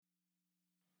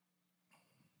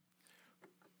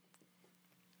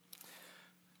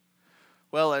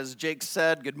Well, as Jake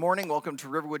said, good morning. Welcome to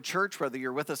Riverwood Church, whether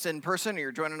you're with us in person or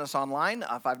you're joining us online.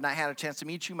 If I've not had a chance to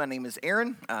meet you, my name is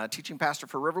Aaron, teaching pastor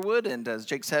for Riverwood. And as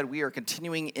Jake said, we are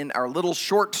continuing in our little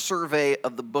short survey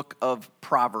of the book of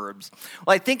Proverbs.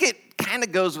 Well, I think it kind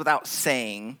of goes without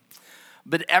saying,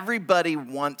 but everybody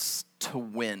wants to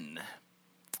win.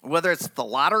 Whether it's the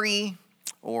lottery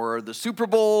or the Super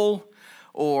Bowl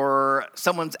or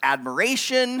someone's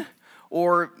admiration,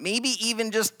 or maybe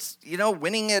even just,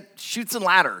 winning at Chutes and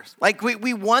Ladders. Like,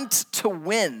 we want to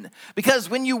win. Because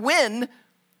when you win,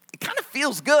 it kind of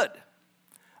feels good.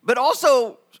 But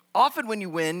also, often when you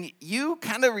win, you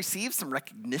kind of receive some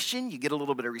recognition. You get a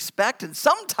little bit of respect. And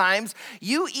sometimes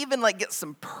you even, get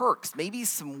some perks, maybe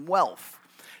some wealth.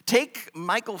 Take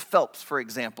Michael Phelps, for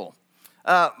example.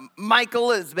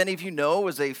 Michael, as many of you know,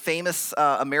 was a famous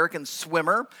American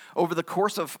swimmer. Over the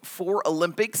course of 4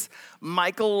 Olympics,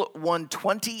 Michael won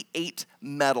 28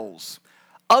 medals.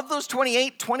 Of those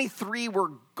 28, 23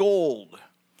 were gold.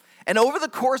 And over the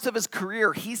course of his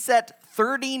career, he set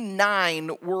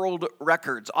 39 world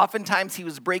records. Oftentimes, he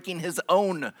was breaking his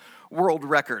own world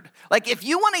record. If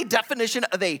you want a definition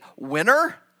of a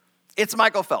winner, it's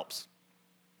Michael Phelps.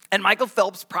 And Michael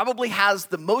Phelps probably has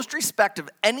the most respect of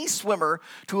any swimmer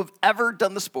to have ever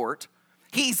done the sport.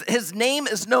 His name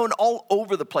is known all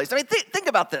over the place. I mean, think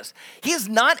about this. He is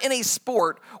not in a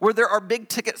sport where there are big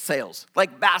ticket sales,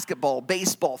 like basketball,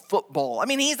 baseball, football. I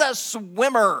mean, he's a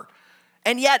swimmer.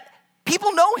 And yet,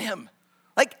 people know him.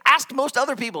 Ask most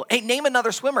other people, hey, name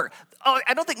another swimmer. Oh,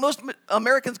 I don't think most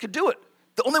Americans could do it.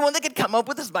 The only one they could come up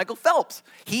with is Michael Phelps.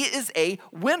 He is a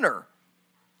winner.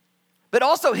 But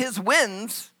also, his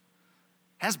wins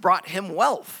has brought him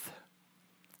wealth.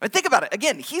 I mean, think about it.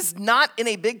 Again, he's not in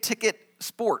a big ticket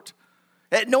sport.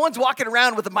 No one's walking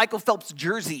around with a Michael Phelps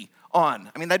jersey on.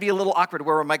 I mean, that'd be a little awkward to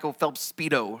wear a Michael Phelps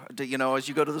Speedo, as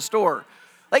you go to the store.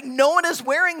 No one is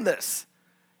wearing this.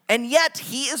 And yet,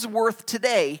 he is worth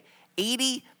today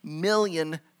 $80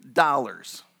 million.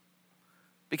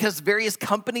 Because various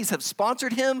companies have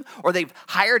sponsored him, or they've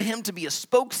hired him to be a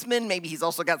spokesman. Maybe he's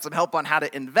also got some help on how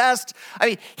to invest. I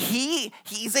mean,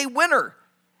 he's a winner.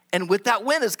 And with that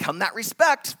win has come that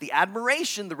respect, the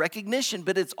admiration, the recognition,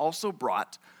 but it's also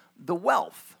brought the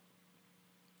wealth.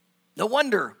 No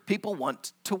wonder people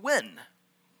want to win.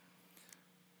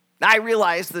 Now, I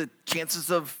realize the chances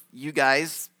of you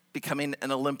guys becoming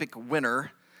an Olympic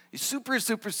winner is super,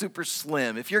 super, super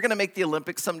slim. If you're going to make the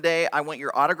Olympics someday, I want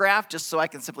your autograph just so I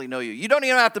can simply know you. You don't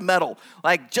even have to medal.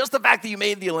 Just the fact that you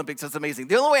made the Olympics is amazing.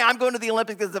 The only way I'm going to the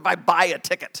Olympics is if I buy a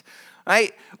ticket.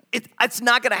 Right? It's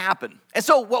not going to happen. And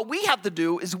so what we have to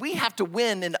do is we have to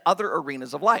win in other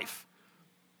arenas of life.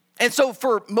 And so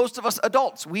for most of us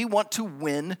adults, we want to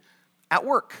win at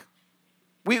work.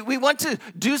 We want to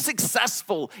do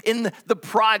successful in the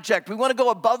project. We want to go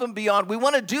above and beyond. We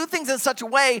want to do things in such a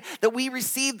way that we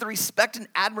receive the respect and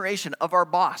admiration of our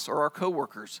boss or our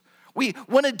coworkers. We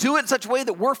want to do it in such a way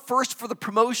that we're first for the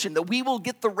promotion, that we will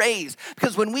get the raise.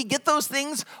 Because when we get those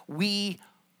things, we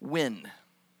win.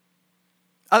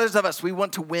 Others of us, we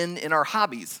want to win in our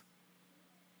hobbies.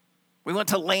 We want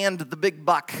to land the big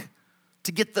buck,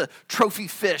 to get the trophy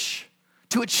fish,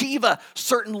 to achieve a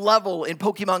certain level in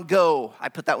Pokemon Go. I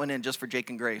put that one in just for Jake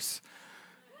and Grace.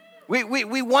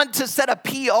 We want to set a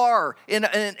PR in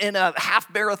a half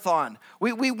marathon.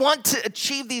 We want to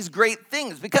achieve these great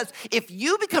things because if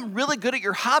you become really good at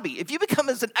your hobby, if you become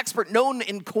as an expert known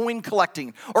in coin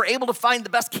collecting or able to find the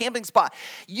best camping spot,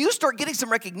 you start getting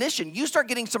some recognition. You start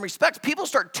getting some respect. People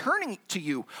start turning to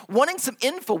you, wanting some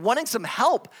info, wanting some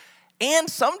help. And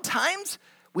sometimes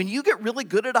when you get really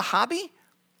good at a hobby,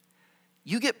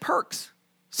 you get perks.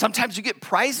 Sometimes you get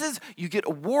prizes, you get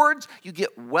awards, you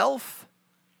get wealth.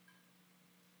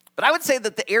 But I would say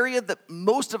that the area that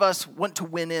most of us want to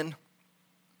win in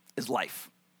is life.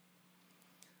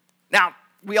 Now,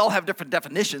 we all have different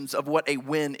definitions of what a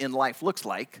win in life looks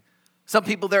like. Some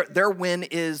people, their win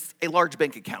is a large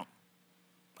bank account.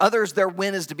 Others, their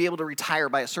win is to be able to retire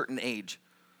by a certain age.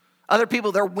 Other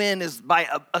people, their win is by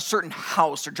a certain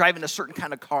house or driving a certain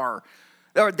kind of car.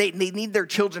 Or they need their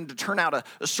children to turn out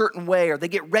a certain way, or they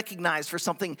get recognized for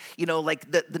something, like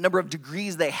the number of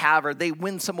degrees they have, or they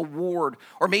win some award,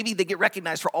 or maybe they get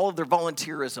recognized for all of their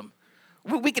volunteerism.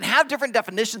 We can have different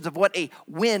definitions of what a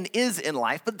win is in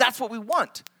life, but that's what we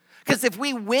want. Because if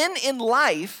we win in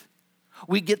life,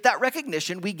 we get that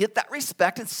recognition, we get that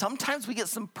respect, and sometimes we get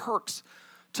some perks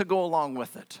to go along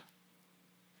with it.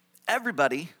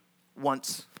 Everybody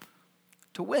wants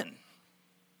to win.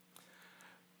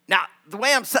 Now, the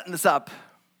way I'm setting this up,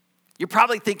 you're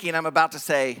probably thinking I'm about to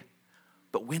say,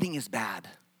 but winning is bad.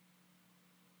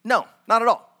 No, not at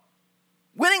all.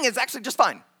 Winning is actually just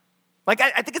fine. Like,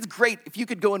 I think it's great if you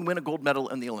could go and win a gold medal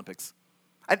in the Olympics.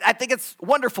 I think it's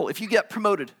wonderful if you get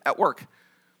promoted at work.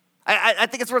 I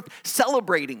think it's worth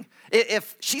celebrating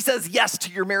if she says yes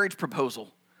to your marriage proposal.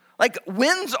 Like,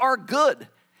 wins are good.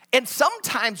 And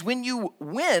sometimes when you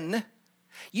win,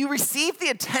 you receive the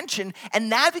attention,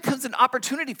 and that becomes an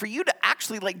opportunity for you to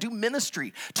actually do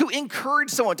ministry, to encourage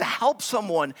someone, to help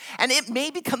someone. And it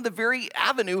may become the very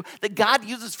avenue that God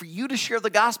uses for you to share the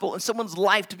gospel and someone's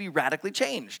life to be radically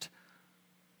changed.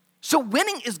 So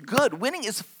winning is good. Winning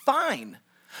is fine.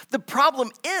 The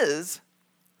problem is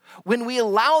when we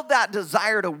allow that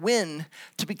desire to win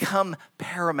to become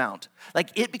paramount,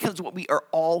 it becomes what we are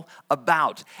all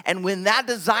about. And when that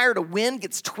desire to win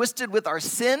gets twisted with our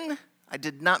sin, I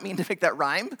did not mean to make that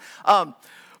rhyme,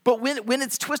 but when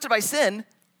it's twisted by sin,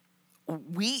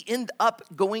 we end up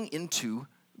going into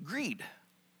greed.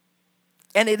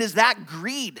 And it is that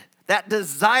greed, that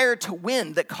desire to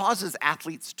win, that causes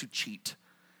athletes to cheat.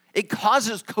 It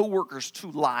causes coworkers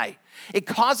to lie. It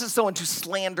causes someone to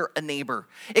slander a neighbor.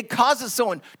 It causes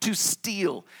someone to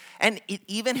steal. And it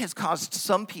even has caused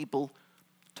some people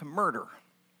to murder.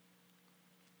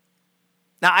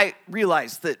 Now, I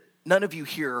realize that none of you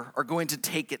here are going to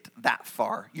take it that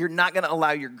far. You're not going to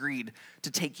allow your greed to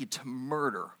take you to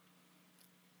murder.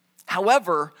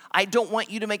 However, I don't want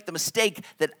you to make the mistake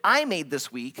that I made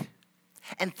this week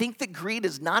and think that greed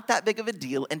is not that big of a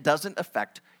deal and doesn't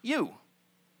affect you.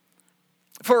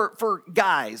 For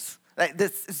guys,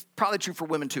 this is probably true for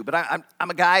women too, but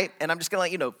I'm a guy, and I'm just going to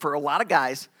let you know, for a lot of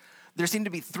guys, there seem to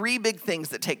be three big things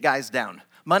that take guys down: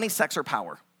 money, sex, or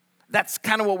power. That's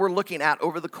kind of what we're looking at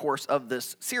over the course of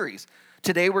this series.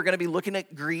 Today, we're going to be looking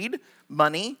at greed,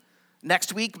 money.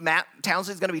 Next week, Matt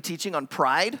Townsley is going to be teaching on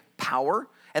pride, power,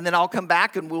 and then I'll come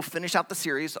back and we'll finish out the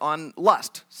series on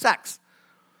lust, sex.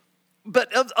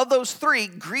 But of those three,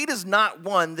 greed is not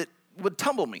one that would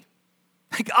tumble me.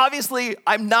 Obviously,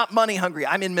 I'm not money hungry.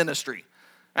 I'm in ministry,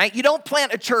 right? You don't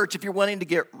plant a church if you're wanting to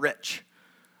get rich,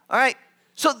 all right?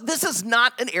 So this is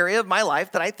not an area of my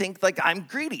life that I think I'm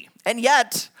greedy. And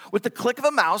yet, with the click of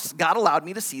a mouse, God allowed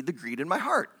me to see the greed in my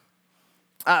heart.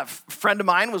 A friend of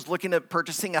mine was looking at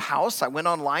purchasing a house. I went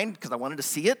online because I wanted to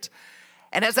see it.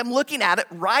 And as I'm looking at it,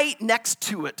 right next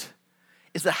to it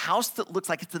is a house that looks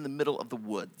like it's in the middle of the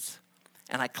woods.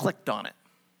 And I clicked on it.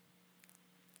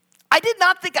 I did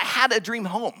not think I had a dream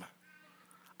home.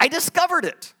 I discovered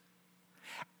it.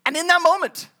 And in that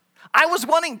moment, I was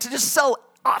wanting to just sell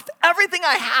off everything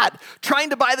I had,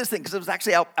 trying to buy this thing because it was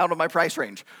actually out of my price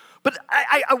range. But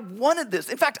I wanted this.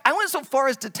 In fact, I went so far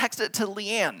as to text it to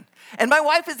Leanne. And my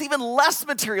wife is even less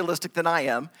materialistic than I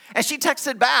am. And she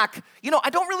texted back, I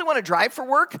don't really want to drive for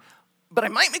work, but I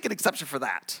might make an exception for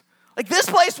that. This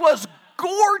place was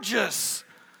gorgeous.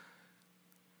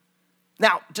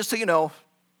 Now, just so you know,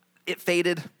 it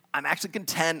faded. I'm actually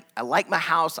content. I like my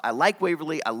house. I like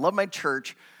Waverly. I love my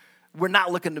church. We're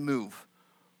not looking to move.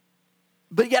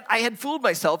 But yet I had fooled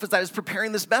myself as I was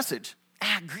preparing this message.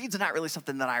 Greed's not really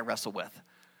something that I wrestle with.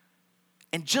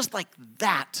 And just like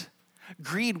that,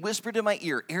 greed whispered in my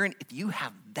ear, Aaron, if you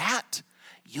have that,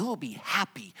 you'll be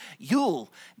happy.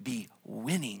 You'll be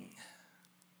winning.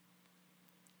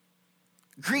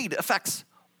 Greed affects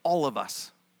all of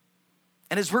us.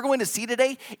 And as we're going to see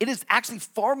today, it is actually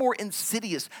far more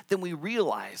insidious than we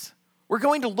realize. We're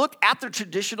going to look at the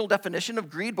traditional definition of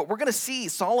greed, but we're going to see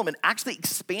Solomon actually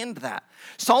expand that.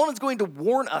 Solomon's going to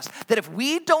warn us that if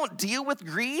we don't deal with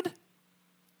greed,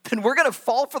 then we're going to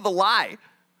fall for the lie.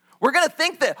 We're going to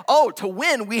think that, to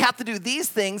win, we have to do these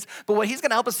things. But what he's going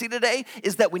to help us see today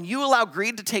is that when you allow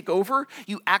greed to take over,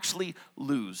 you actually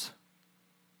lose.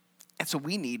 And so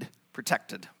we need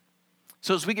protected.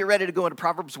 So as we get ready to go into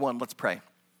Proverbs 1, let's pray.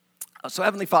 So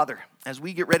Heavenly Father, as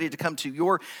we get ready to come to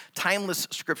your timeless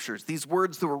scriptures, these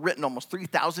words that were written almost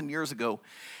 3,000 years ago,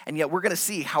 and yet we're going to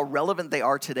see how relevant they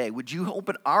are today. Would you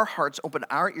open our hearts, open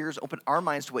our ears, open our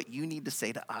minds to what you need to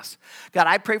say to us? God,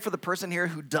 I pray for the person here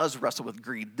who does wrestle with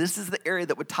greed. This is the area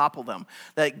that would topple them.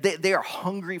 That they are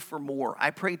hungry for more. I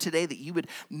pray today that you would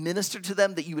minister to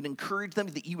them, that you would encourage them,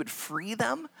 that you would free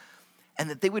them,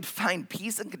 and that they would find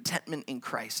peace and contentment in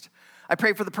Christ. I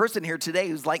pray for the person here today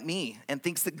who's like me and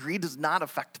thinks that greed does not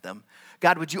affect them.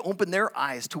 God, would you open their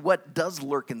eyes to what does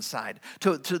lurk inside,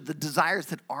 to the desires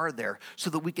that are there, so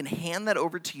that we can hand that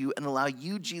over to you and allow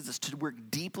you, Jesus, to work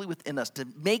deeply within us, to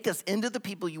make us into the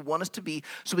people you want us to be,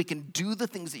 so we can do the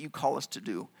things that you call us to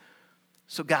do.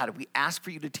 So God, we ask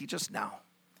for you to teach us now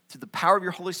through the power of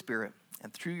your Holy Spirit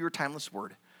and through your timeless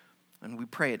word. And we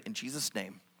pray it in Jesus'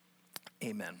 name.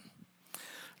 Amen.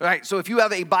 All right, so if you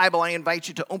have a Bible, I invite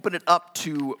you to open it up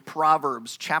to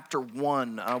Proverbs chapter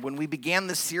 1. When we began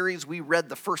this series, we read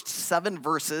the first 7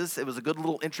 verses. It was a good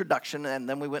little introduction, and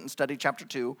then we went and studied chapter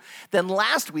 2. Then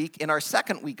last week, in our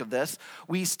second week of this,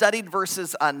 we studied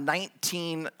verses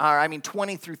 20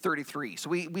 through 33. So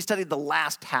we studied the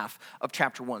last half of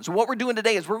chapter 1. So what we're doing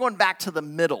today is we're going back to the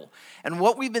middle. And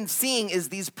what we've been seeing is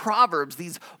these proverbs,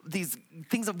 these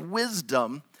things of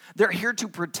wisdom. They're here to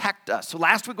protect us. So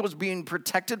last week was being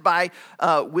protected by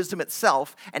wisdom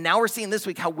itself. And now we're seeing this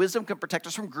week how wisdom can protect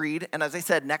us from greed. And as I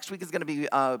said, next week is going to be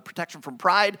protection from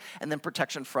pride and then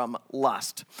protection from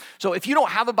lust. So if you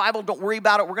don't have a Bible, don't worry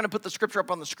about it. We're going to put the scripture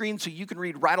up on the screen so you can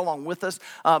read right along with us.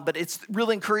 But it's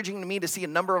really encouraging to me to see a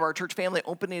number of our church family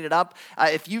opening it up.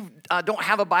 If you don't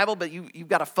have a Bible, but you've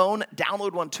got a phone,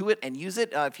 download one to it and use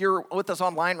it. If you're with us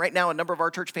online right now, a number of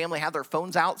our church family have their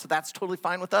phones out, so that's totally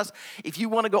fine with us. If you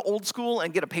want to go old school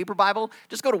and get a paper Bible,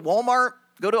 just go to Walmart,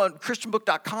 go to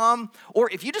christianbook.com,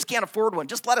 or if you just can't afford one,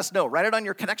 just let us know. Write it on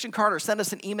your connection card or send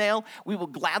us an email. We will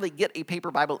gladly get a paper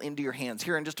Bible into your hands.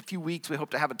 Here in just a few weeks, we hope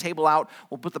to have a table out.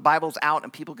 We'll put the Bibles out,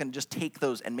 and people can just take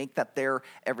those and make that their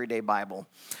everyday Bible.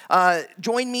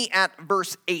 Join me at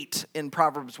verse 8 in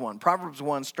Proverbs 1. Proverbs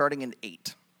 1, starting in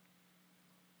 8.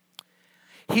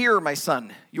 Hear, my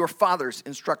son, your father's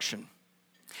instruction,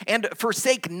 and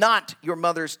forsake not your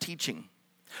mother's teaching.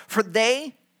 For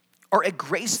they are a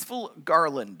graceful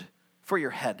garland for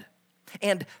your head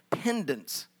and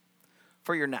pendants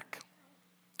for your neck.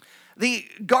 The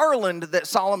garland that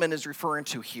Solomon is referring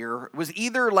to here was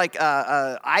either like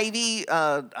ivy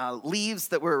leaves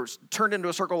that were turned into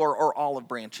a circle or olive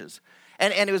branches.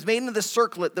 And it was made into this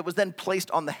circlet that was then placed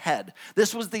on the head.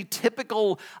 This was the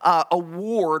typical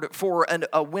award for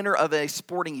a winner of a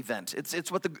sporting event. It's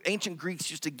what the ancient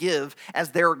Greeks used to give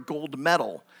as their gold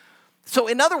medal. So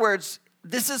in other words,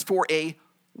 this is for a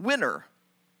winner.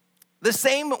 The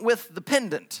same with the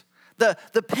pendant.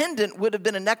 The pendant would have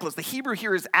been a necklace. The Hebrew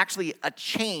here is actually a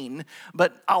chain,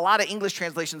 but a lot of English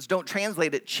translations don't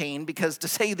translate it chain because to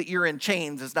say that you're in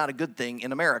chains is not a good thing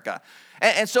in America.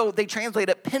 And so they translate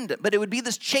it pendant, but it would be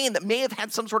this chain that may have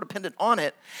had some sort of pendant on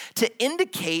it to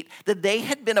indicate that they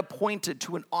had been appointed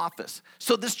to an office.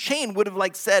 So this chain would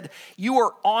have said, you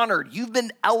are honored, you've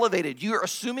been elevated, you're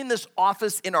assuming this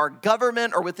office in our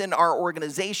government or within our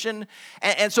organization.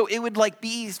 And so it would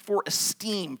be for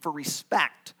esteem, for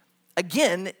respect.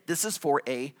 Again, this is for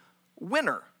a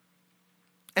winner.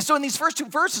 And so in these first 2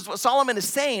 verses, what Solomon is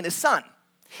saying is, son,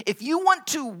 if you want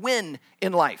to win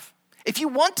in life, if you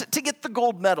want to get the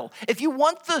gold medal, if you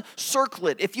want the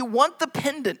circlet, if you want the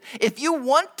pendant, if you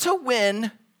want to win,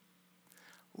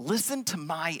 listen to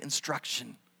my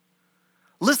instruction.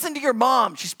 Listen to your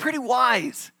mom. She's pretty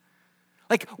wise.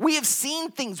 We have seen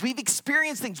things, we've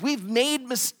experienced things, we've made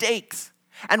mistakes,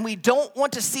 and we don't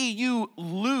want to see you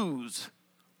lose.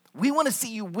 We want to see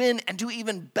you win and do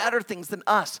even better things than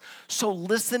us. So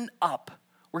listen up.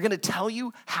 We're going to tell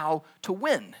you how to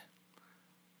win.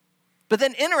 But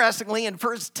then interestingly, in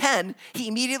verse 10, he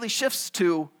immediately shifts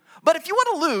to, but if you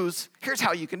want to lose, here's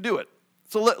how you can do it.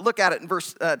 So look at it in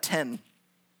verse 10.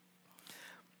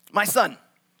 My son,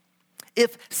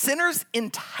 if sinners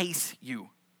entice you,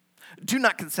 do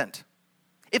not consent.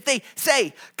 If they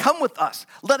say, come with us,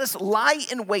 let us lie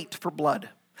in wait for blood.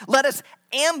 Let us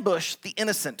ambush the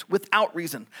innocent without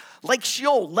reason. Like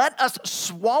Sheol, let us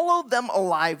swallow them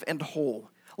alive and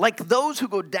whole. Like those who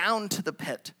go down to the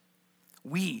pit,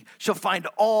 we shall find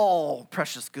all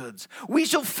precious goods. We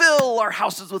shall fill our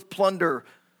houses with plunder.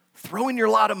 Throw in your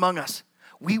lot among us.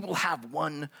 We will have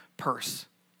one purse.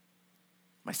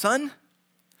 My son,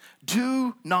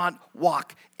 do not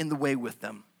walk in the way with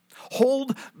them.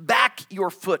 Hold back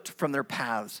your foot from their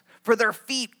paths, for their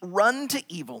feet run to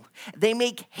evil. They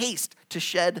make haste to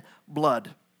shed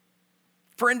blood.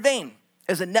 For in vain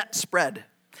is a net spread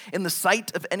in the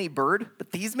sight of any bird,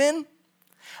 but these men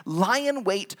lie in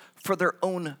wait for their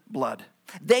own blood.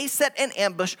 They set an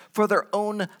ambush for their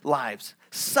own lives.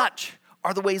 Such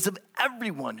are the ways of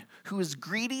everyone who is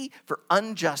greedy for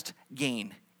unjust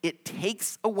gain. It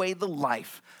takes away the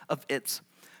life of its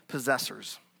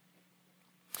possessors.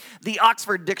 The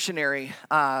Oxford Dictionary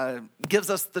gives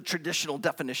us the traditional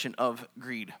definition of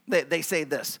greed. They say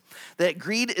this, that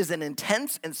greed is an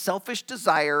intense and selfish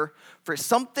desire for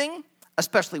something,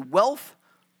 especially wealth,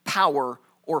 power,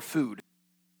 or food.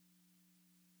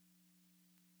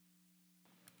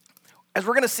 As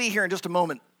we're going to see here in just a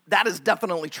moment, that is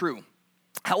definitely true.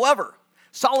 However,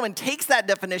 Solomon takes that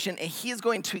definition and he is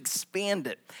going to expand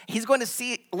it. He's going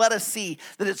to let us see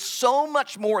that it's so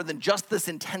much more than just this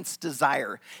intense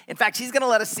desire. In fact, he's going to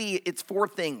let us see it's 4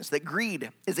 things. That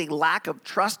greed is a lack of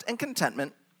trust and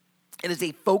contentment. It is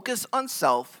a focus on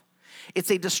self,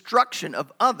 it's a destruction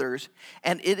of others,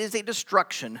 and it is a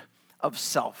destruction of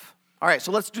self. All right,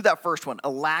 so let's do that first one, a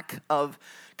lack of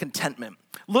contentment.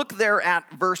 Look there at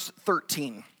verse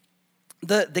 13.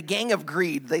 The gang of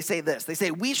greed, they say this. They say,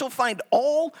 we shall find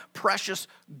all precious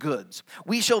goods.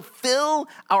 We shall fill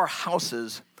our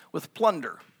houses with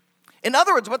plunder. In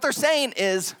other words, what they're saying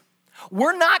is,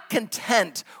 we're not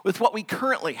content with what we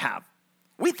currently have.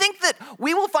 We think that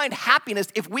we will find happiness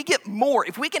if we get more.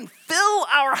 If we can fill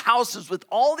our houses with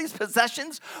all these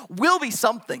possessions, we'll be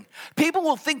something. People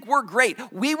will think we're great.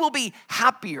 We will be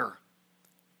happier.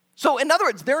 So in other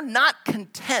words, they're not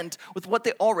content with what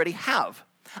they already have.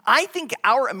 I think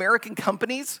our American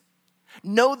companies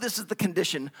know this is the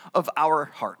condition of our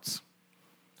hearts.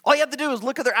 All you have to do is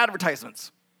look at their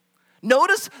advertisements.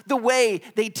 Notice the way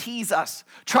they tease us,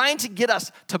 trying to get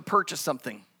us to purchase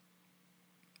something.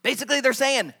 Basically, they're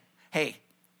saying, hey,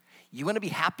 you want to be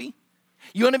happy?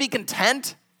 You want to be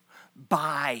content?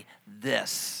 Buy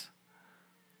this.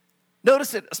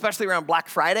 Notice it, especially around Black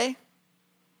Friday.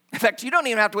 In fact, you don't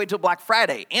even have to wait till Black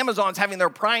Friday. Amazon's having their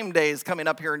Prime Days coming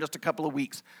up here in just a couple of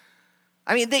weeks.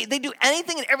 I mean, they do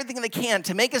anything and everything they can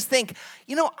to make us think,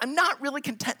 I'm not really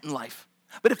content in life.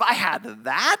 But if I had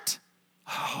that,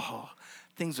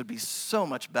 things would be so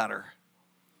much better.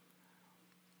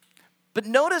 But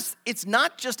notice, it's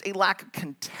not just a lack of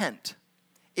content.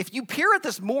 If you peer at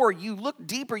this more, you look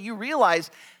deeper, you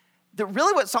realize that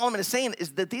really what Solomon is saying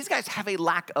is that these guys have a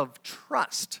lack of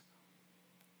trust.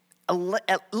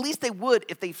 At least they would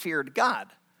if they feared God.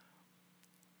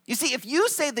 You see, if you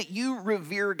say that you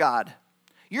revere God,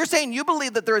 you're saying you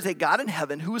believe that there is a God in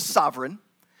heaven who is sovereign,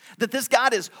 that this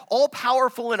God is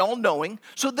all-powerful and all-knowing.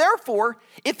 So therefore,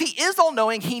 if he is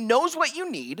all-knowing, he knows what you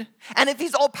need. And if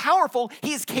he's all-powerful,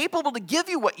 he is capable to give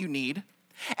you what you need.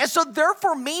 And so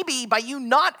therefore, maybe by you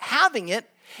not having it,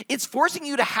 it's forcing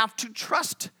you to have to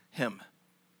trust him.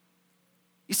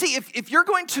 You see, if you're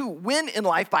going to win in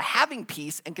life by having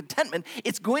peace and contentment,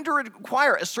 it's going to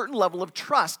require a certain level of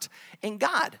trust in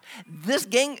God. This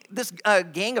gang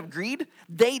of greed,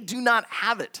 they do not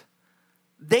have it.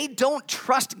 They don't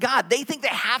trust God. They think they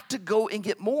have to go and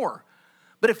get more.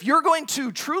 But if you're going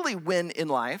to truly win in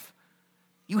life,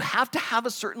 you have to have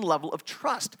a certain level of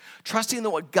trust, trusting that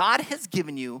what God has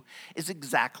given you is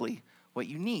exactly what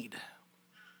you need.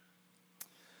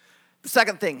 The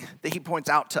second thing that he points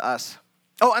out to us.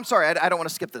 Oh, I'm sorry, I don't want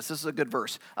to skip this. This is a good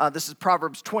verse. This is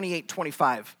Proverbs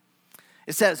 28:25.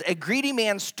 It says, a greedy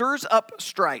man stirs up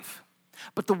strife,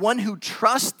 but the one who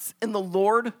trusts in the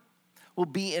Lord will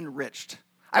be enriched.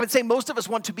 I would say most of us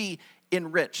want to be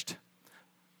enriched.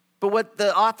 But what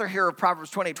the author here of Proverbs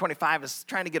 28:25 is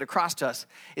trying to get across to us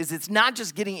is it's not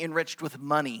just getting enriched with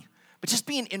money, but just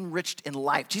being enriched in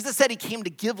life. Jesus said he came to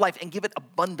give life and give it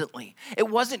abundantly. It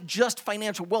wasn't just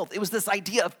financial wealth. It was this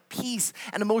idea of peace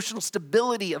and emotional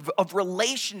stability, of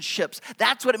relationships.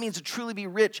 That's what it means to truly be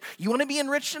rich. You want to be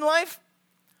enriched in life?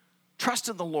 Trust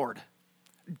in the Lord.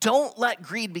 Don't let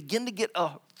greed begin to get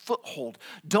a foothold.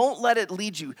 Don't let it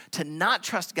lead you to not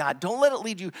trust God. Don't let it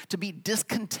lead you to be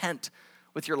discontent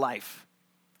with your life.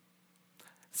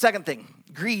 Second thing,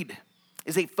 greed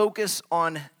is a focus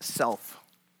on self.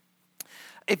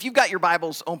 If you've got your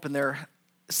Bibles open there,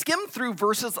 skim through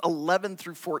verses 11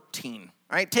 through 14.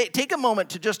 All right, take a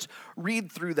moment to just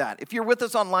read through that. If you're with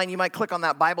us online, you might click on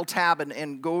that Bible tab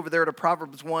and go over there to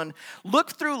Proverbs 1.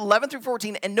 Look through 11 through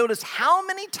 14 and notice how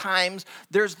many times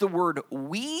there's the word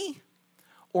we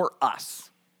or us.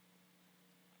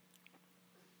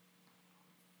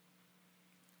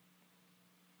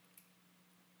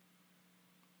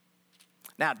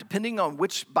 Now, depending on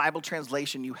which Bible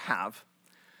translation you have,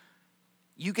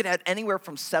 you could add anywhere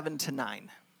from 7 to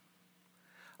 9.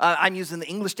 I'm using the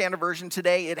English Standard Version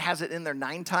today. It has it in there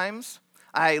 9 times.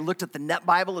 I looked at the Net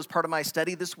Bible as part of my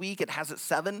study this week. It has it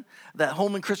 7. The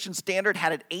Holman Christian Standard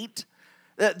had it 8.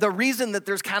 The reason that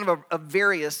there's kind of a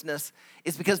variousness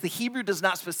is because the Hebrew does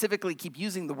not specifically keep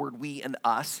using the word we and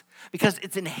us because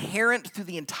it's inherent through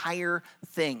the entire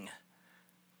thing.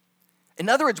 In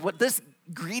other words, what this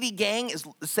greedy gang is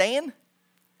saying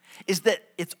is that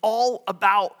it's all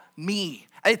about me.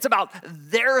 It's about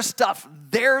their stuff,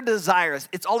 their desires.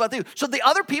 It's all about you. So the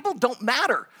other people don't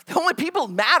matter. The only people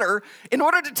matter in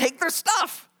order to take their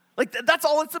stuff. Like that's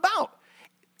all it's about.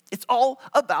 It's all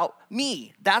about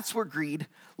me. That's where greed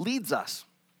leads us.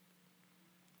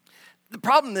 The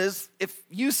problem is, if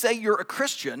you say you're a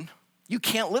Christian, you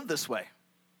can't live this way.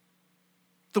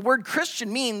 The word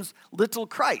Christian means little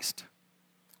Christ,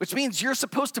 which means you're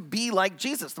supposed to be like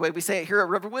Jesus. The way we say it here at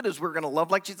Riverwood is we're going to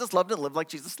love like Jesus loved and live like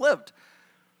Jesus lived.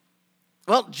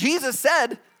 Well, Jesus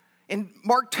said In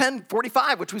Mark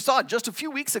 10:45, which we saw just a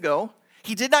few weeks ago,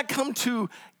 he did not come to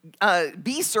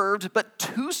be served, but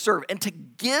to serve and to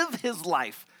give his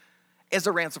life as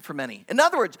a ransom for many. In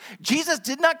other words, Jesus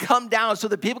did not come down so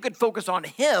that people could focus on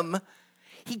him.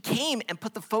 He came and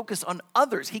put the focus on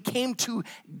others. He came to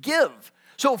give.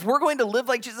 So if we're going to live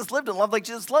like Jesus lived and love like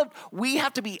Jesus loved, we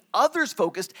have to be others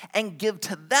focused and give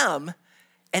to them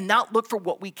and not look for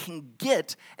what we can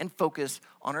get and focus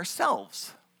on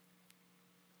ourselves.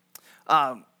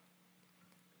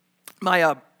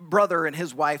 My brother and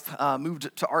his wife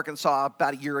moved to Arkansas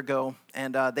about a year ago,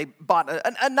 and they bought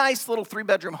a nice little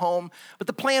 3-bedroom home, but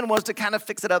the plan was to kind of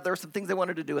fix it up. There were some things they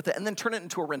wanted to do with it, and then turn it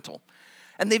into a rental.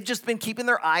 And they've just been keeping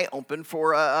their eye open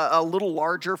for a little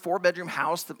larger 4-bedroom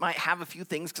house that might have a few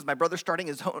things, because my brother's starting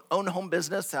his own home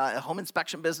business, a home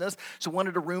inspection business, so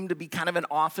wanted a room to be kind of an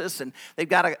office, and they've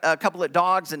got a couple of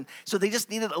dogs, and so they just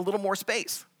needed a little more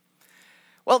space.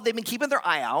 Well, they've been keeping their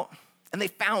eye out, and they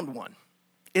found one.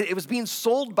 It was being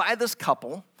sold by this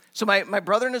couple. So my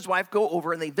brother and his wife go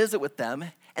over and they visit with them,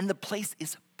 and the place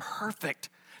is perfect.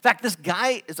 In fact, this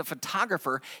guy is a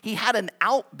photographer. He had an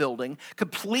outbuilding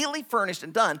completely furnished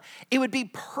and done. It would be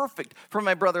perfect for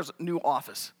my brother's new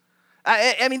office.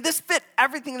 I mean, this fit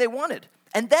everything they wanted.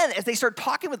 And then as they start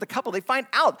talking with the couple, they find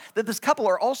out that this couple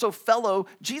are also fellow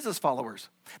Jesus followers.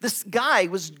 This guy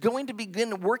was going to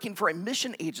begin working for a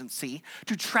mission agency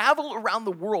to travel around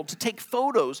the world to take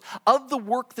photos of the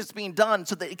work that's being done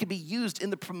so that it could be used in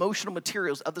the promotional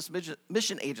materials of this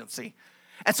mission agency.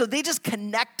 And so they just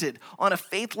connected on a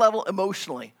faith level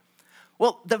emotionally.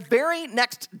 Well, the very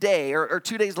next day or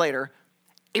 2 days later,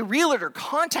 a realtor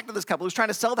contacted this couple who's trying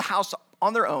to sell the house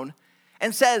on their own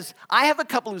and says, I have a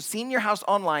couple who's seen your house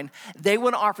online. They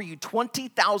want to offer you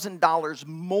 $20,000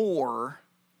 more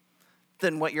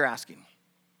than what you're asking.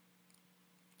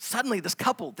 Suddenly, this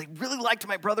couple, they really liked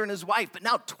my brother and his wife, but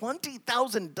now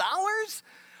 $20,000?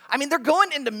 I mean, they're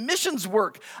going into missions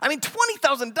work. I mean,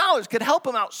 $20,000 could help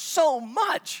them out so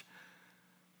much.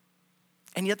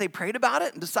 And yet they prayed about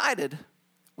it and decided,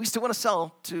 we still want to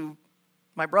sell to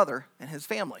my brother and his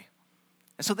family.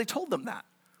 And so they told them that.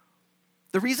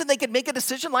 The reason they could make a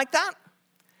decision like that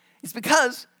is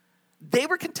because they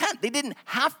were content. They didn't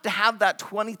have to have that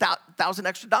 $20,000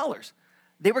 extra dollars.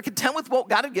 They were content with what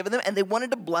God had given them, and they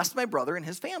wanted to bless my brother and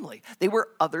his family. They were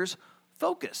others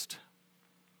focused.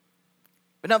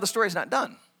 But now the story's not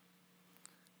done.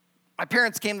 My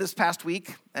parents came this past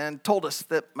week and told us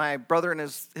that my brother and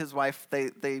his wife,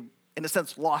 they in a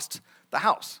sense lost the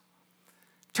house.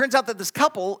 Turns out that this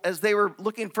couple, as they were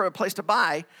looking for a place to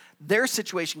buy, their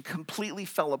situation completely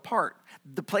fell apart.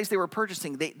 The place they were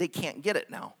purchasing, they can't get it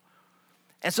now.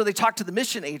 And so they talked to the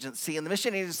mission agency, and the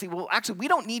mission agency, well, actually, we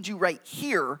don't need you right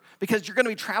here because you're going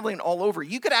to be traveling all over.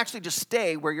 You could actually just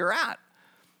stay where you're at.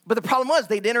 But the problem was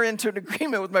they'd enter into an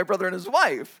agreement with my brother and his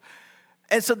wife.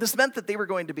 And so this meant that they were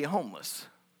going to be homeless.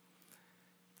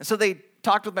 And so they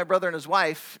talked with my brother and his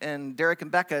wife, and Derek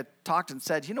and Becca talked and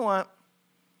said, you know what?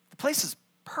 The place is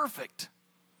perfect.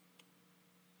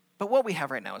 But what we have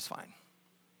right now is fine.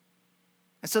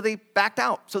 And so they backed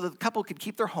out so that the couple could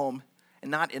keep their home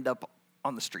and not end up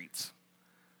on the streets.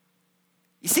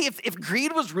 You see, if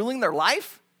greed was ruling their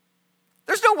life,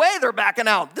 there's no way they're backing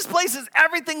out. This place is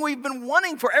everything we've been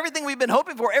wanting for, everything we've been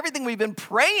hoping for, everything we've been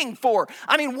praying for.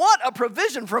 I mean, what a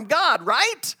provision from God,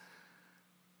 right?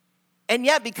 And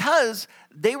yet, because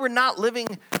they were not living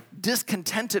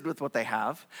discontented with what they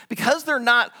have, because they're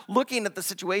not looking at the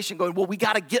situation going, well, we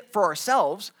got to get for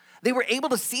ourselves, they were able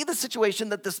to see the situation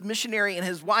that this missionary and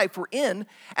his wife were in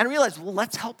and realize, well,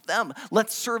 let's help them.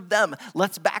 Let's serve them.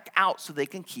 Let's back out so they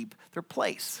can keep their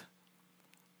place.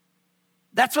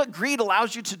 That's what greed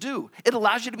allows you to do. It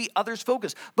allows you to be others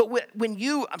focused. But when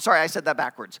you, I'm sorry, I said that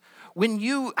backwards. When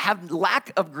you have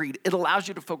lack of greed, it allows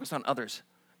you to focus on others.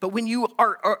 But when you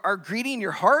are greedy in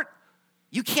your heart,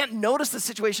 you can't notice the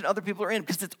situation other people are in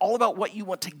because it's all about what you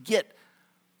want to get.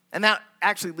 And that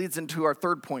actually leads into our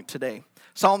third point today.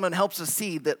 Solomon helps us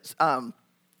see that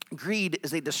greed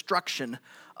is a destruction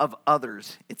of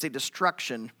others. It's a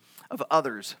destruction of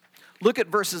others. Look at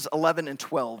verses 11 and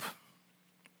 12.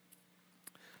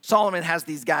 Solomon has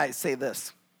these guys say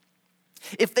this.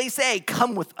 If they say,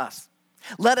 come with us,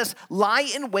 let us lie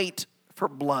in wait for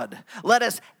blood. Let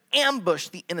us ambush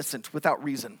the innocent without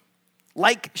reason.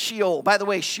 Like Sheol. By the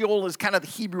way, Sheol is kind of the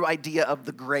Hebrew idea of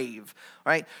the grave,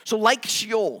 right? So like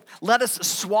Sheol, let us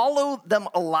swallow them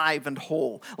alive and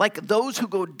whole, like those who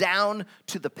go down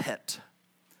to the pit.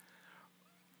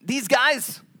 These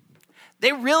guys,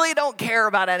 they really don't care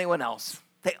about anyone else.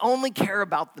 They only care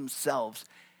about themselves.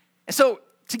 And so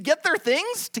to get their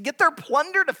things, to get their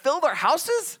plunder, to fill their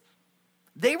houses,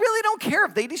 They really don't care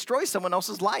if they destroy someone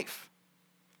else's life.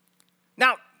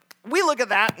 Now, we look at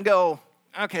that and go,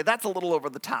 okay, that's a little over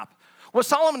the top. What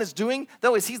Solomon is doing,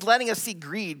 though, is he's letting us see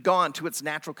greed gone to its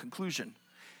natural conclusion.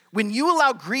 When you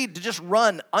allow greed to just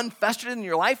run unfestered in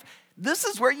your life, this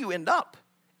is where you end up.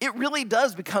 It really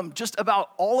does become just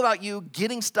all about you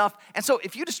getting stuff. And so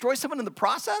if you destroy someone in the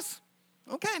process,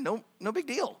 okay, no big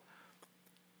deal.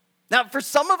 Now, for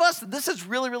some of us, this is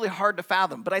really, really hard to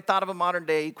fathom, but I thought of a modern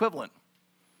day equivalent.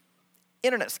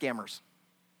 Internet scammers,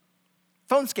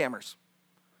 phone scammers.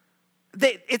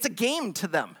 It's a game to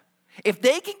them. If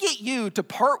they can get you to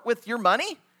part with your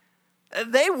money,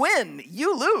 they win,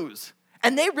 you lose.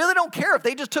 And they really don't care if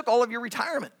they just took all of your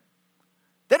retirement.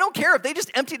 They don't care if they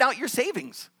just emptied out your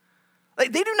savings. They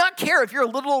do not care if you're a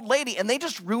little old lady and they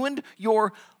just ruined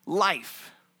your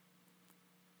life.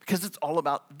 Because it's all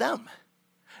about them.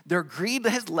 Their greed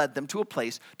has led them to a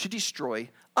place to destroy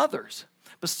others.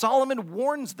 But Solomon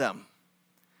warns them.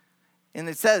 And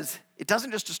it says, it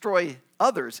doesn't just destroy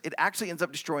others, it actually ends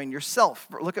up destroying yourself.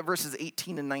 Look at verses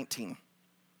 18 and 19.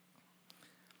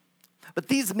 But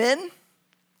these men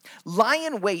lie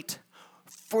in wait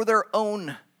for their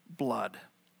own blood.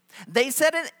 They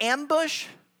set an ambush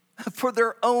for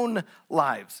their own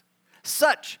lives.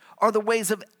 Such are the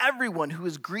ways of everyone who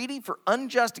is greedy for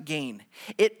unjust gain.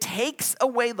 It takes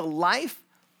away the life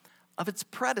of its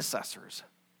predecessors.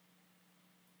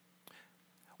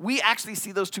 We actually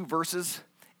see those two verses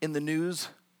in the news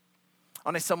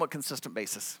on a somewhat consistent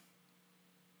basis.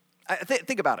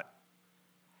 Think about it.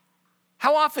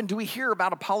 How often do we hear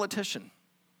about a politician,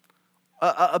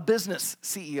 a business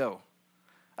CEO,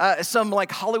 some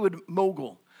like Hollywood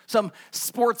mogul, some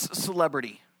sports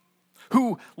celebrity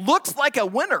who looks like a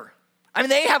winner? I mean,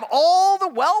 they have all the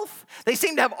wealth. They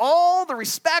seem to have all the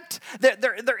respect.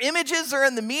 Their images are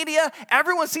in the media.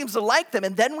 Everyone seems to like them.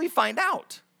 And then we find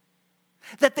out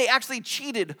that they actually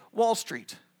cheated Wall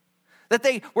Street, that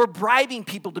they were bribing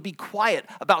people to be quiet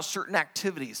about certain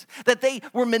activities, that they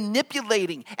were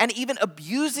manipulating and even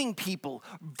abusing people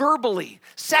verbally,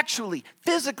 sexually,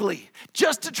 physically,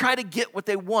 just to try to get what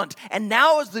they want. And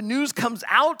now as the news comes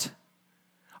out,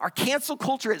 our cancel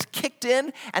culture has kicked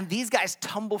in and these guys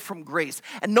tumble from grace.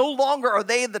 And no longer are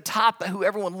they at the top who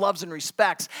everyone loves and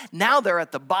respects. Now they're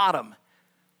at the bottom.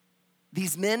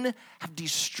 These men have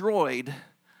destroyed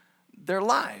their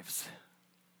lives.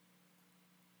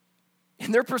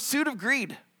 In their pursuit of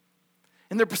greed,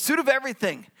 in their pursuit of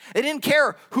everything, they didn't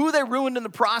care who they ruined in the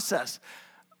process.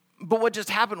 But what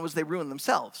just happened was they ruined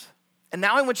themselves. And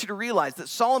now I want you to realize that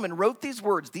Solomon wrote these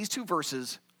words, these two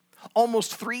verses,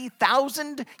 almost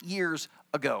 3,000 years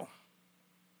ago.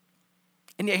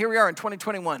 And yet here we are in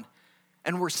 2021,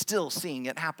 and we're still seeing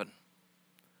it happen.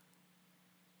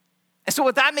 And so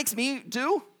what that makes me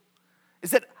do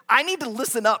is that I need to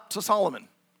listen up to Solomon.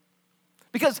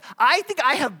 Because I think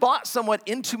I have bought somewhat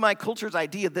into my culture's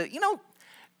idea that,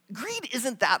 greed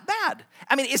isn't that bad.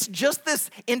 I mean, it's just this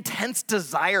intense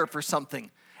desire for something.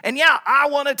 And yeah, I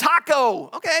want a taco.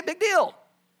 Okay, big deal.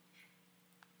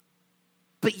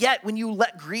 But yet, when you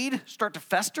let greed start to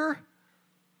fester,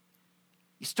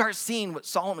 you start seeing what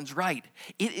Solomon's right.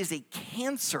 It is a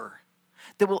cancer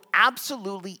that will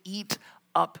absolutely eat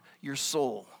up your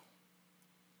soul.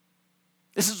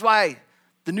 This is why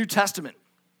the New Testament,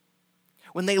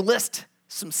 when they list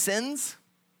some sins,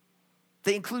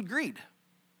 they include greed.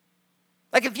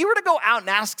 Like if you were to go out and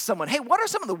ask someone, hey, what are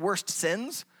some of the worst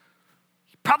sins?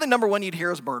 Probably number one you'd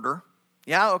hear is murder.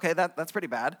 Yeah, okay, that's pretty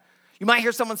bad. You might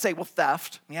hear someone say, well,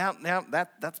 theft. Yeah,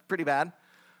 that's pretty bad.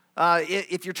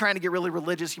 If you're trying to get really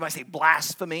religious, you might say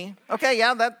blasphemy. Okay,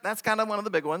 yeah, that's kind of one of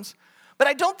the big ones. But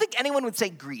I don't think anyone would say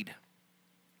greed.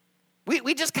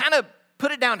 We just kind of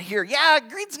put it down here. Yeah,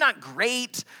 greed's not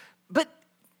great, but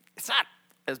it's not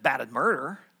as bad as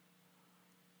murder.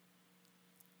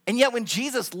 And yet when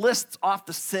Jesus lists off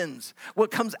the sins, what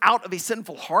comes out of a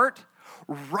sinful heart,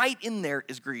 right in there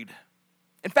is greed.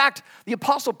 In fact, the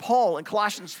Apostle Paul in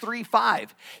Colossians 3:5,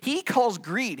 he calls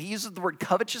greed, he uses the word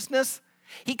covetousness,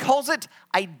 he calls it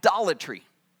idolatry.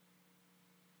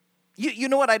 You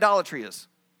know what idolatry is?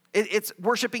 It's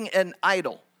worshiping an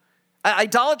idol.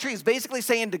 Idolatry is basically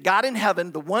saying to God in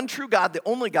heaven, the one true God, the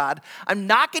only God, I'm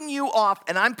knocking you off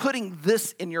and I'm putting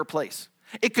this in your place.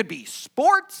 It could be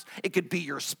sports, it could be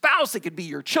your spouse, it could be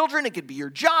your children, it could be your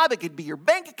job, it could be your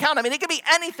bank account. I mean, it could be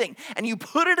anything. And you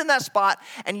put it in that spot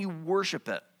and you worship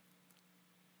it.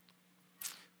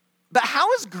 But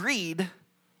how is greed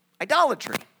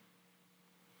idolatry?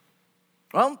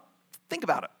 Well, think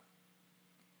about it.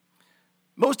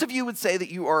 Most of you would say that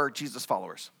you are Jesus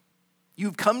followers.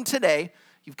 You've come today,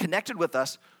 you've connected with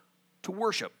us to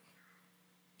worship.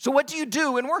 So what do you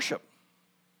do in worship?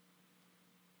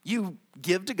 You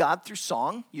give to God through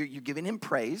song. You're giving him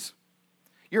praise.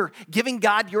 You're giving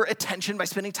God your attention by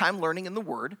spending time learning in the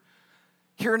Word.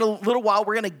 Here in a little while,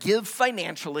 we're going to give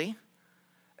financially.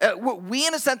 We,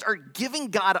 in a sense, are giving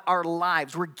God our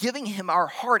lives. We're giving him our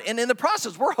heart. And in the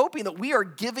process, we're hoping that we are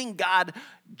giving God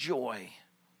joy.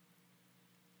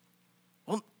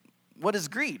 Well, what is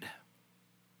greed?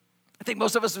 I think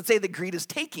most of us would say that greed is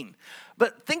taking.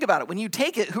 But think about it. When you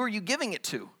take it, who are you giving it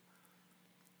to?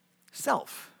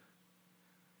 Self.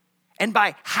 And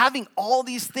by having all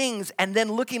these things and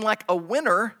then looking like a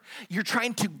winner, you're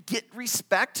trying to get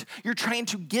respect. You're trying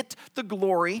to get the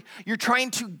glory. You're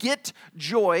trying to get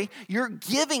joy. You're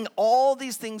giving all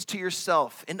these things to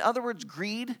yourself. In other words,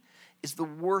 greed is the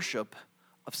worship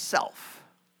of self.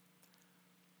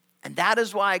 And that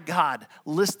is why God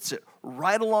lists it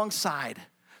right alongside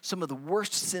some of the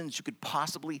worst sins you could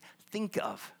possibly think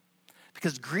of.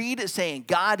 Because greed is saying,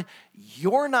 God,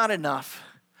 you're not enough.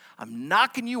 I'm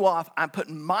knocking you off. I'm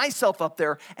putting myself up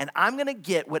there, and I'm going to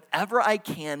get whatever I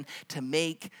can to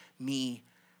make me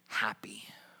happy.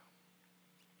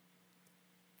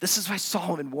 This is why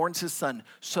Solomon warns his son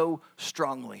so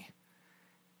strongly.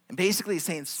 And basically he's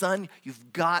saying, son,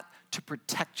 you've got to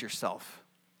protect yourself.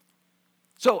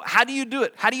 So how do you do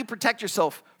it? How do you protect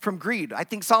yourself from greed? I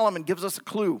think Solomon gives us a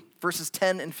clue, verses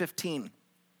 10 and 15.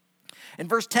 In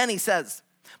verse 10, he says,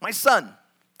 my son,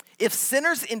 if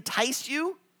sinners entice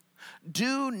you,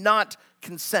 do not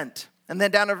consent. And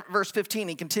then down to verse 15,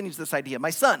 he continues this idea.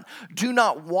 My son, do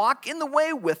not walk in the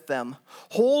way with them.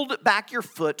 Hold back your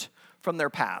foot from their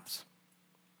paths.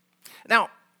 Now,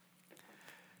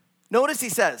 notice he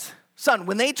says, son,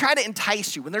 when they try to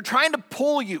entice you, when they're trying to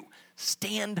pull you,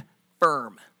 stand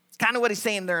firm. It's kind of what he's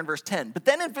saying there in verse 10. But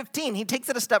then in 15, he takes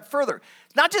it a step further.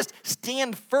 It's not just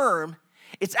stand firm.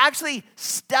 It's actually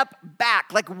step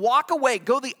back, like walk away,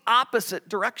 go the opposite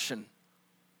direction.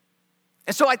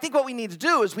 And so I think what we need to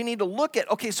do is we need to look at,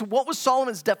 okay, so what was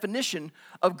Solomon's definition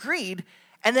of greed?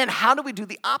 And then how do we do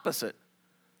the opposite?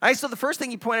 All right, so the first thing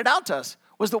he pointed out to us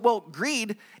was that, well,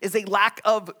 greed is a lack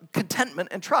of contentment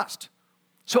and trust.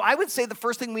 So I would say the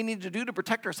first thing we need to do to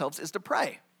protect ourselves is to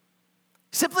pray.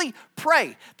 Simply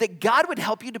pray that God would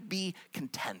help you to be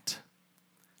content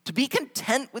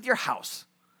with your house,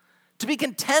 to be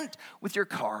content with your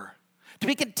car, to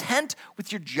be content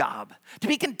with your job, to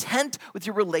be content with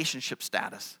your relationship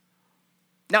status.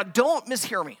 Now, don't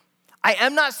mishear me. I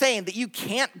am not saying that you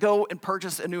can't go and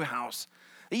purchase a new house,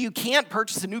 that you can't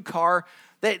purchase a new car,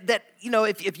 that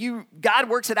if God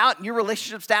works it out and your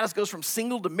relationship status goes from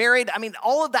single to married, I mean,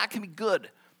 all of that can be good.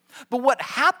 But what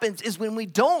happens is when we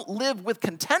don't live with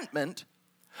contentment,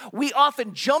 we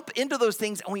often jump into those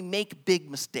things and we make big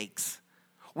mistakes.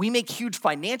 We make huge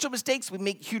financial mistakes. We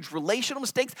make huge relational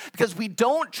mistakes because we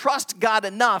don't trust God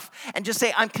enough and just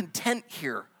say, I'm content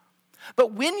here.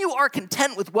 But when you are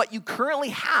content with what you currently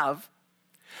have,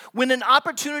 when an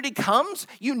opportunity comes,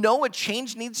 you know a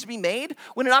change needs to be made.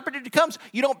 When an opportunity comes,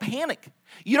 you don't panic.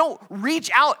 You don't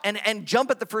reach out and jump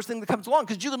at the first thing that comes along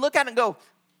because you can look at it and go,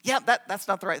 yeah, that's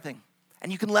not the right thing.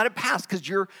 And you can let it pass because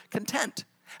you're content.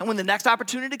 And when the next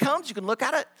opportunity comes, you can look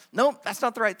at it. No, that's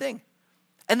not the right thing.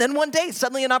 And then one day,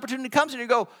 suddenly an opportunity comes and you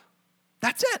go,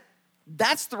 that's it.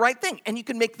 That's the right thing. And you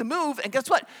can make the move. And guess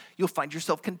what? You'll find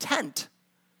yourself content.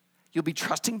 You'll be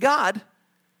trusting God.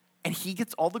 And he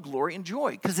gets all the glory and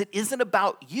joy. Because it isn't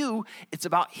about you. It's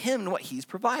about him and what he's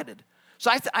provided. So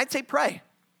I'd say pray.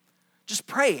 Just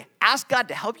pray. Ask God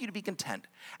to help you to be content.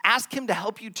 Ask him to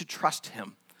help you to trust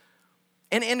him.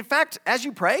 And in fact, as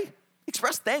you pray,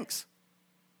 express thanks.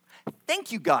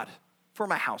 Thank you, God, for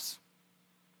my house.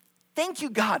 Thank you,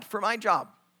 God, for my job.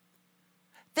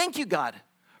 Thank you, God,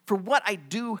 for what I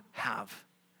do have.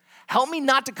 Help me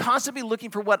not to constantly be looking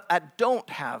for what I don't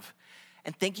have.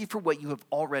 And thank you for what you have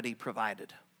already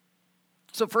provided.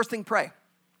 So first thing, pray.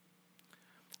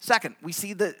 Second, we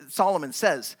see that Solomon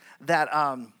says that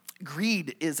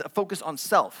greed is a focus on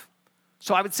self.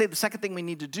 So I would say the second thing we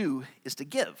need to do is to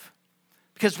give.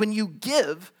 Because when you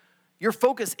give, your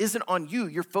focus isn't on you.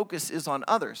 Your focus is on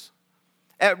others.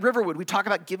 At Riverwood, we talk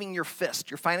about giving your fist,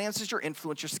 your finances, your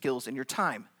influence, your skills, and your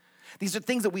time. These are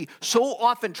things that we so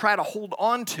often try to hold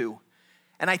on to.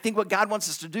 And I think what God wants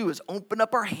us to do is open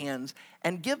up our hands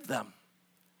and give them.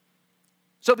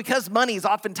 So because money is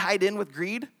often tied in with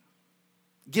greed,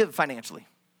 give financially.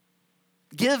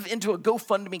 Give into a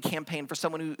GoFundMe campaign for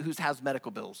someone who has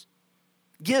medical bills.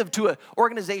 Give to an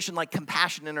organization like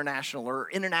Compassion International or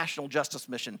International Justice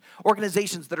Mission,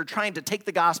 organizations that are trying to take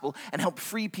the gospel and help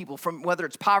free people from whether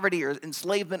it's poverty or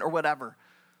enslavement or whatever.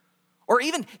 Or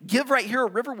even give right here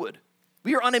at Riverwood.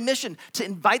 We are on a mission to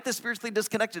invite the spiritually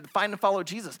disconnected to find and follow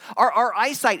Jesus. Our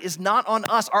eyesight is not on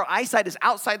us. Our eyesight is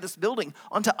outside this building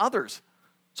onto others.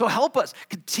 So help us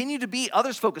continue to be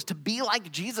others focused, to be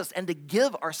like Jesus, and to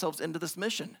give ourselves into this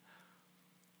mission.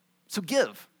 So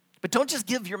give, but don't just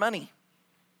give your money.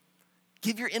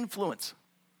 Give your influence.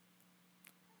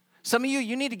 Some of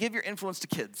you need to give your influence to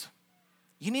kids.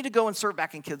 You need to go and serve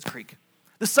back in Kids Creek.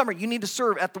 This summer, you need to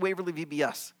serve at the Waverly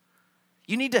VBS.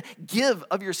 You need to give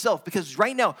of yourself because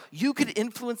right now, you could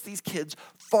influence these kids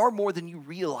far more than you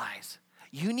realize.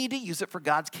 You need to use it for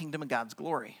God's kingdom and God's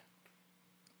glory.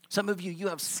 Some of you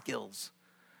have skills.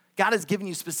 God has given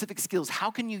you specific skills.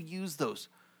 How can you use those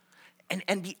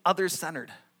and be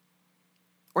others-centered?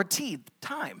 Or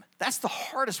time. That's the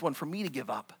hardest one for me to give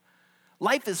up.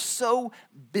 Life is so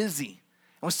busy.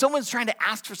 And when someone's trying to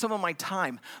ask for some of my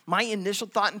time, my initial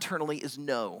thought internally is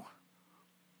no.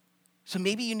 So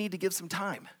maybe you need to give some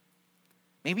time.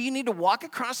 Maybe you need to walk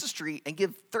across the street and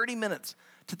give 30 minutes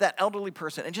to that elderly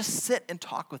person and just sit and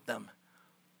talk with them.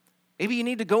 Maybe you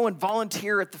need to go and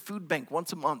volunteer at the food bank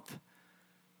once a month.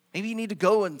 Maybe you need to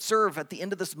go and serve at the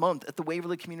end of this month at the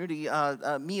Waverly Community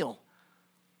meal.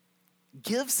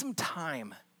 Give some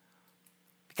time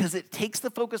because it takes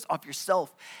the focus off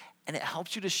yourself and it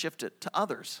helps you to shift it to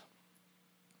others.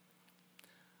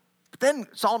 But then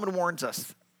Solomon warns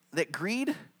us that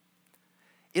greed,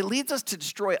 it leads us to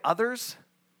destroy others,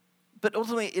 but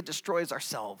ultimately it destroys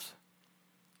ourselves.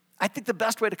 I think the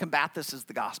best way to combat this is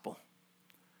the gospel.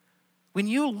 When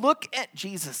you look at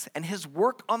Jesus and his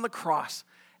work on the cross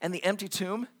and the empty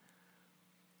tomb,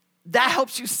 that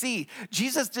helps you see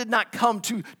Jesus did not come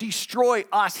to destroy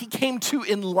us. He came to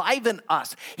enliven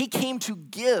us. He came to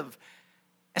give.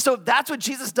 And so if that's what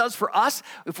Jesus does for us,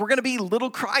 if we're going to be little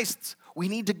Christs, we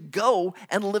need to go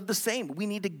and live the same. We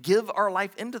need to give our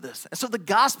life into this. And so the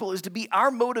gospel is to be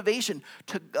our motivation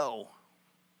to go.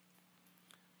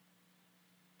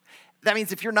 That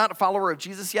means if you're not a follower of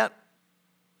Jesus yet,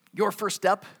 your first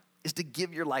step is to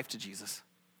give your life to Jesus,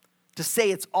 to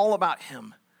say it's all about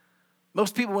him.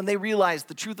 Most people, when they realize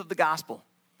the truth of the gospel,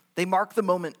 they mark the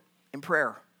moment in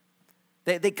prayer.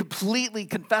 They completely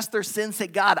confess their sin, say,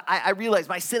 God, I realize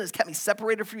my sin has kept me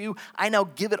separated from you. I now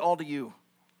give it all to you.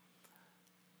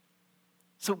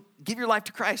 So give your life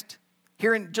to Christ.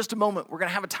 Here in just a moment, we're going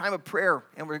to have a time of prayer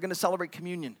and we're going to celebrate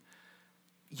communion.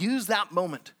 Use that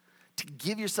moment to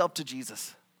give yourself to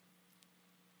Jesus.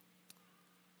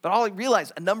 But I'll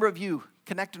realize a number of you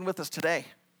connecting with us today,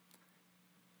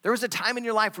 there was a time in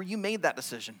your life where you made that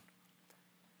decision.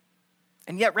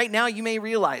 And yet right now you may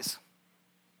realize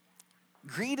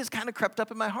greed has kind of crept up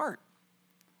in my heart.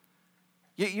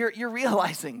 You're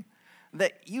realizing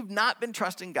that you've not been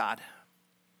trusting God.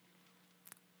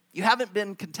 You haven't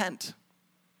been content.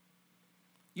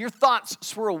 Your thoughts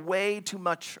swirl way too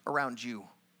much around you.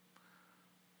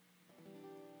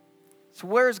 So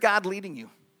where is God leading you?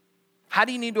 How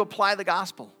do you need to apply the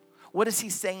gospel? What is he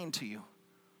saying to you?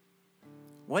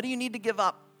 What do you need to give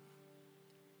up?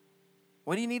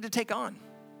 What do you need to take on?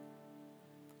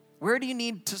 Where do you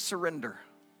need to surrender?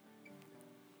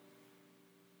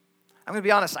 I'm going to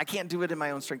be honest, I can't do it in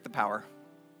my own strength and power.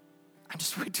 I'm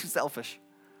just way too selfish.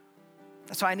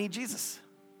 That's why I need Jesus.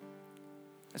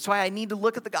 That's why I need to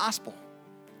look at the gospel.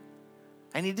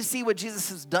 I need to see what Jesus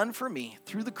has done for me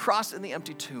through the cross and the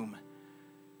empty tomb.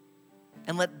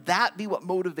 And let that be what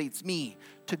motivates me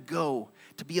to go,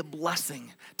 to be a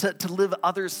blessing, to live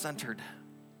others-centered.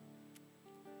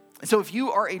 And so if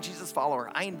you are a Jesus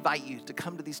follower, I invite you to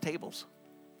come to these tables.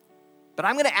 But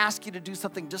I'm going to ask you to do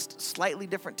something just slightly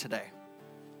different today.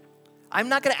 I'm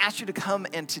not going to ask you to come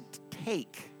and to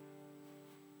take.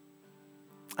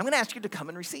 I'm going to ask you to come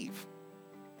and receive.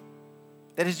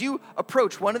 That as you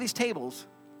approach one of these tables,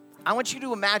 I want you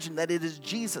to imagine that it is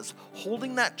Jesus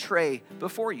holding that tray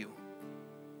before you.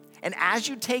 And as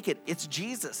you take it, it's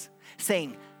Jesus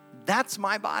saying, that's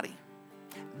my body.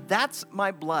 That's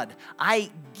my blood. I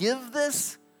give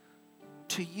this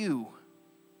to you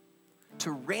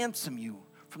to ransom you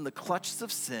from the clutches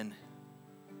of sin.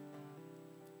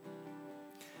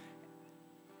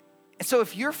 And so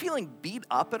if you're feeling beat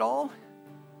up at all,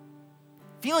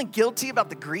 feeling guilty about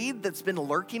the greed that's been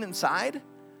lurking inside,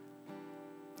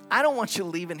 I don't want you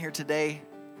leaving here today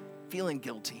feeling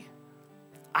guilty.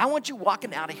 I want you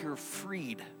walking out of here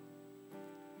freed.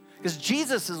 Because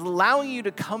Jesus is allowing you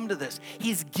to come to this.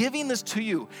 He's giving this to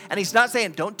you. And he's not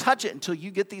saying, don't touch it until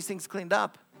you get these things cleaned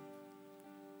up.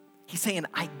 He's saying,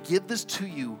 I give this to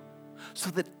you so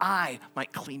that I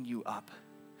might clean you up.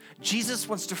 Jesus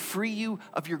wants to free you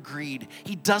of your greed.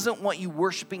 He doesn't want you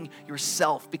worshiping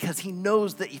yourself because he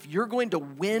knows that if you're going to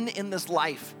win in this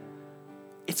life,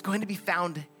 it's going to be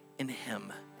found in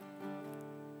him.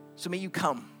 So may you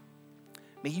come.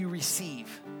 May you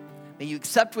receive. May you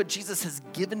accept what Jesus has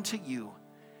given to you.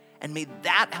 And may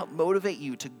that help motivate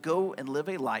you to go and live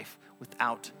a life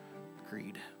without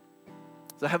greed.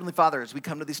 So Heavenly Father, as we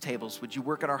come to these tables, would you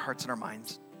work in our hearts and our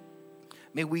minds?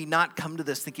 May we not come to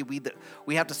this thinking that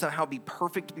we have to somehow be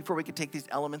perfect before we can take these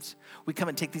elements. We come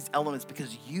and take these elements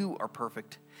because you are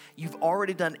perfect. You've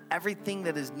already done everything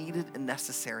that is needed and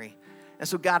necessary. And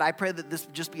so, God, I pray that this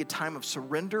would just be a time of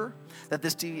surrender, that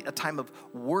this be a time of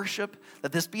worship,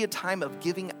 that this be a time of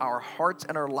giving our hearts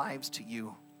and our lives to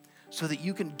you so that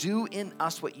you can do in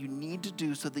us what you need to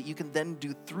do, so that you can then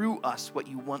do through us what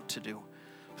you want to do.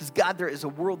 Because, God, there is a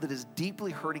world that is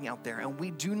deeply hurting out there, and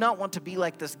we do not want to be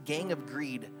like this gang of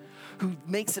greed who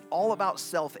makes it all about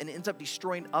self and ends up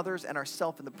destroying others and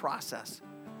ourselves in the process.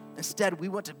 Instead, we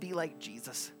want to be like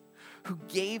Jesus, who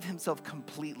gave himself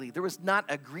completely. There was not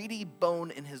a greedy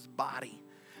bone in his body.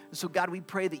 And so, God, we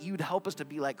pray that you would help us to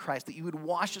be like Christ, that you would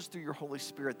wash us through your Holy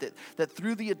Spirit, that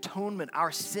through the atonement,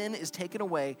 our sin is taken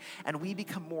away and we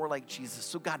become more like Jesus.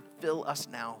 So, God, fill us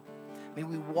now. May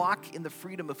we walk in the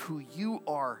freedom of who you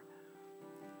are.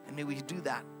 And may we do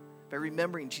that by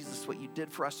remembering, Jesus, what you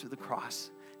did for us through the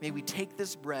cross. May we take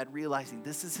this bread, realizing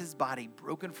this is his body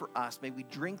broken for us. May we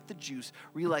drink the juice,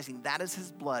 realizing that is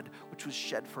his blood, which was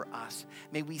shed for us.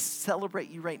 May we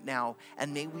celebrate you right now,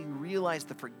 and may we realize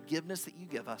the forgiveness that you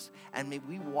give us, and may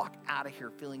we walk out of here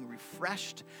feeling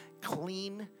refreshed,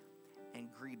 clean, and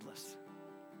greedless.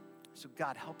 So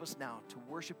God, help us now to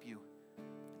worship you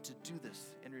and to do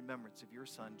this in remembrance of your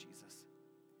Son, Jesus.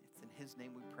 It's in his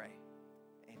name we pray.